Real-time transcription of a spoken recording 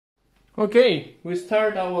Okay, we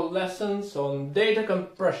start our lessons on data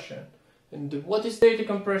compression. And what is data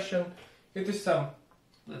compression? It is some,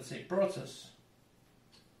 let's say, process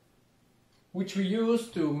which we use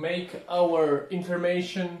to make our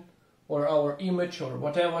information or our image or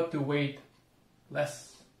whatever to weight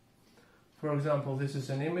less. For example, this is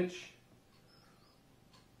an image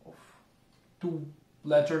of 2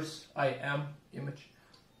 letters, IM image,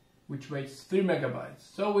 which weighs 3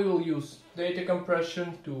 megabytes. So we will use data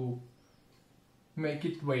compression to make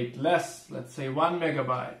it weight less, let's say 1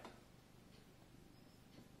 megabyte.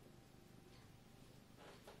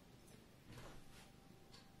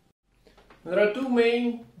 There are 2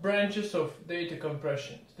 main branches of data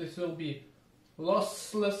compression. This will be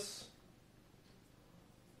lossless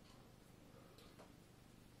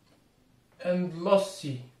and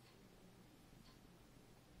lossy.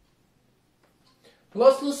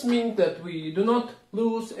 Lossless means that we do not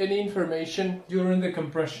lose any information during the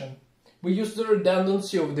compression. We use the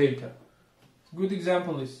redundancy of data. Good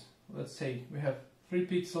example is, let's say, we have 3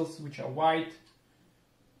 pixels which are white.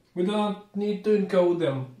 We do not need to encode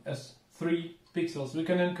them as 3 pixels. We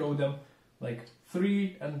can encode them like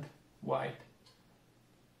 3 and white,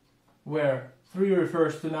 where 3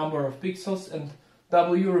 refers to number of pixels and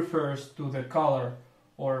W refers to the color,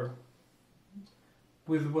 or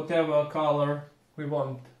with whatever color we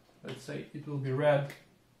want. Let's say it will be red.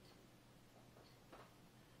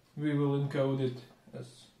 We will encode it as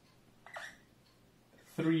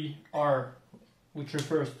 3R, which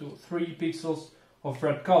refers to 3 pixels of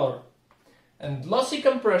red color. And lossy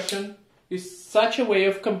compression is such a way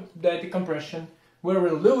of data compression where we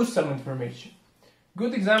lose some information.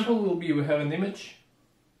 Good example will be, we have an image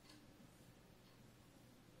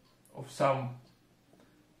of some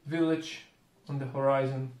village on the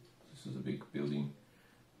horizon. This is a big building.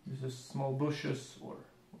 This is small bushes or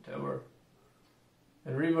whatever.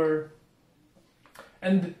 A river.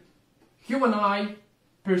 And human eye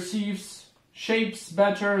perceives shapes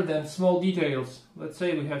better than small details. Let's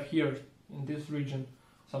say we have here in this region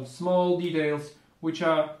some small details which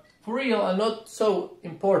are for real are not so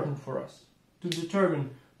important for us to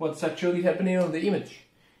determine what's actually happening on the image.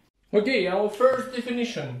 Okay, our first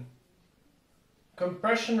definition.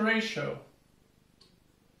 Compression ratio.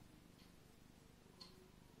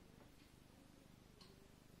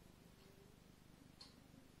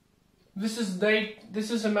 This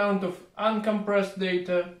is amount of uncompressed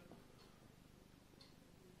data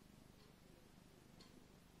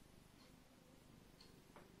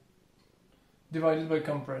divided by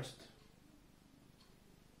compressed.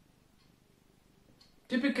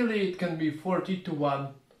 Typically it can be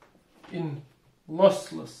 40:1 in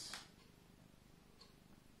lossless.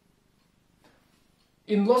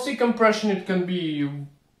 In lossy compression it can be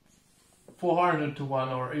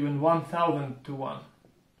 400:1 or even 1000:1.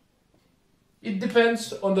 It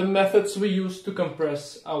depends on the methods we use to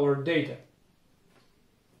compress our data.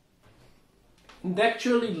 And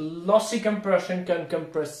actually, lossy compression can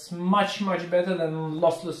compress much better than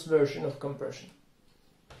lossless version of compression.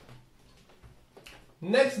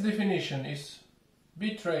 Next definition is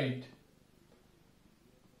bitrate.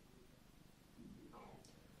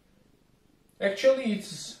 Actually,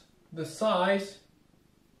 it's the size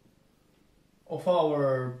of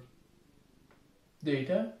our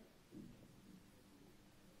data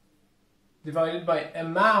divided by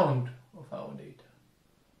amount of our data.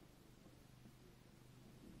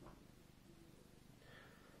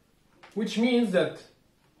 Which means that,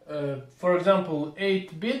 for example,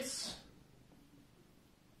 8 bits,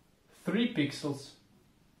 3 pixels.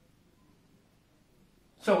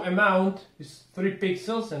 So amount is 3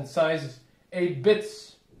 pixels and size is 8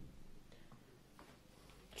 bits.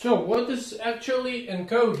 So what is actually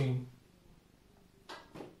encoding?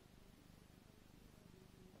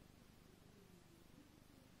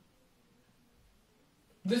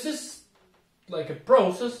 This is like a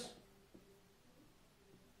process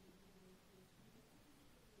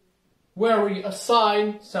where we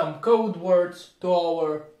assign some code words to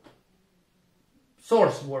our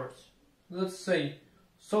source words. Let's say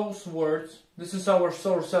source words. This is our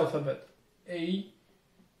source alphabet. A,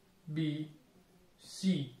 B,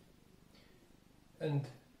 C. And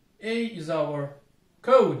A is our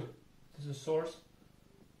code. This is source.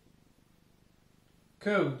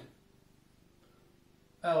 Code.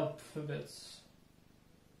 Alphabets.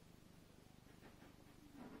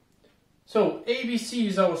 So ABC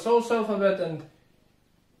is our source alphabet, and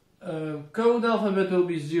code alphabet will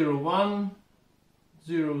be 01,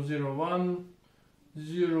 001,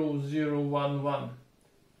 0011.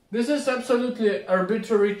 This is absolutely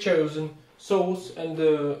arbitrary chosen source and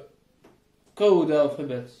code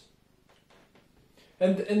alphabets.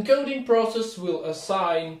 And the encoding process will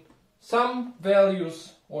assign some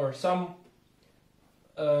values or some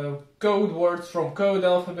code words from code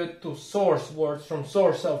alphabet to source words from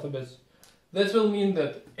source alphabets. This will mean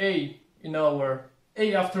that A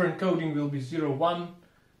after encoding will be 0, 1,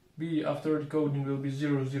 B after encoding will be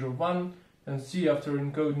 0, 0, 1, and C after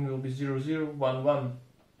encoding will be 0, 0, 1, 1.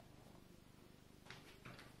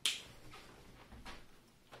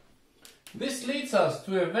 This leads us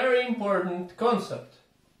to a very important concept.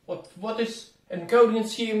 What is encoding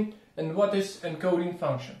scheme and what is encoding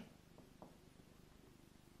function?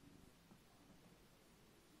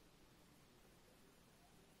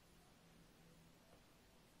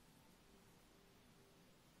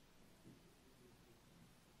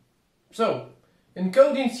 So,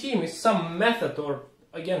 encoding scheme is some method or,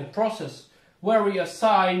 again, process where we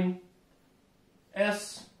assign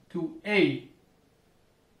S to A,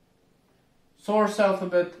 source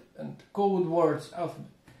alphabet and code words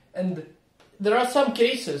alphabet. And there are some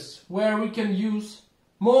cases where we can use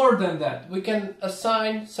more than that. We can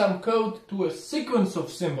assign some code to a sequence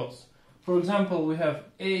of symbols. For example, we have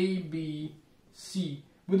A, B, C.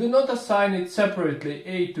 We do not assign it separately,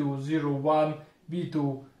 A to 0, 1, B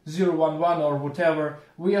to 0, 1, 1 or whatever.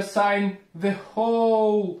 We assign the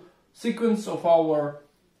whole sequence of our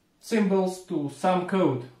symbols to some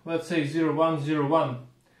code. Let's say 0, 1, 0, 1.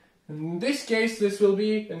 In this case, this will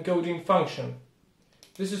be encoding function.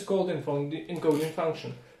 This is called encoding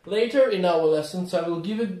function. Later in our lessons, I will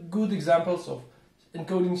give you good examples of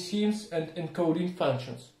encoding schemes and encoding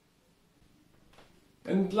functions.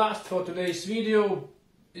 And last for today's video,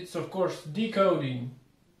 it's of course decoding.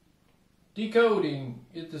 Decoding,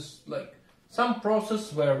 it is like some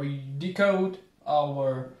process where we decode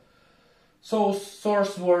our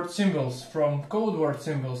source word symbols from code word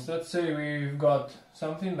symbols. Let's say we've got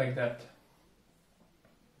something like that.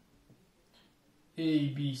 A,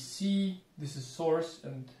 B, C, this is source,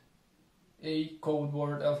 and A code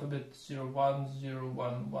word alphabet 0, 1, 0,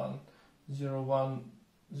 1, 1, 0, 1,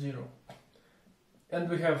 0. And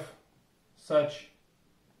we have such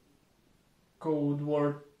code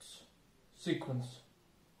words sequence.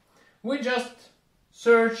 We just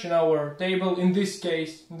search in our table, in this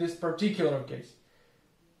case, in this particular case,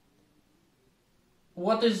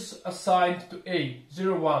 what is assigned to A,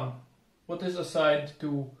 0, 1, what is assigned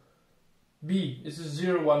to B, this is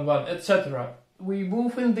 0, 1, 1, etc. We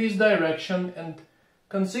move in this direction and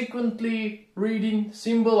consequently reading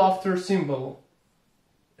symbol after symbol.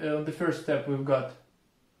 On the first step we've got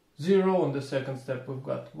 0, on the second step we've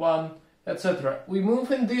got 1, etc. We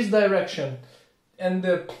move in this direction, and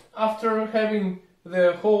after having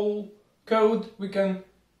the whole code we can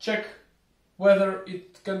check whether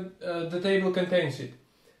the table contains it.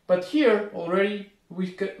 But here already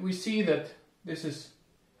we see that this is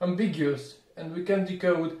ambiguous, and we can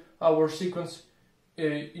decode our sequence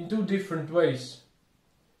in two different ways.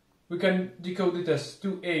 We can decode it as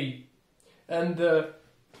 2A, and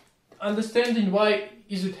understanding why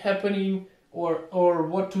is it happening or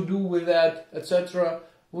what to do with that, etc.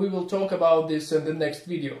 We will talk about this in the next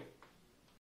video.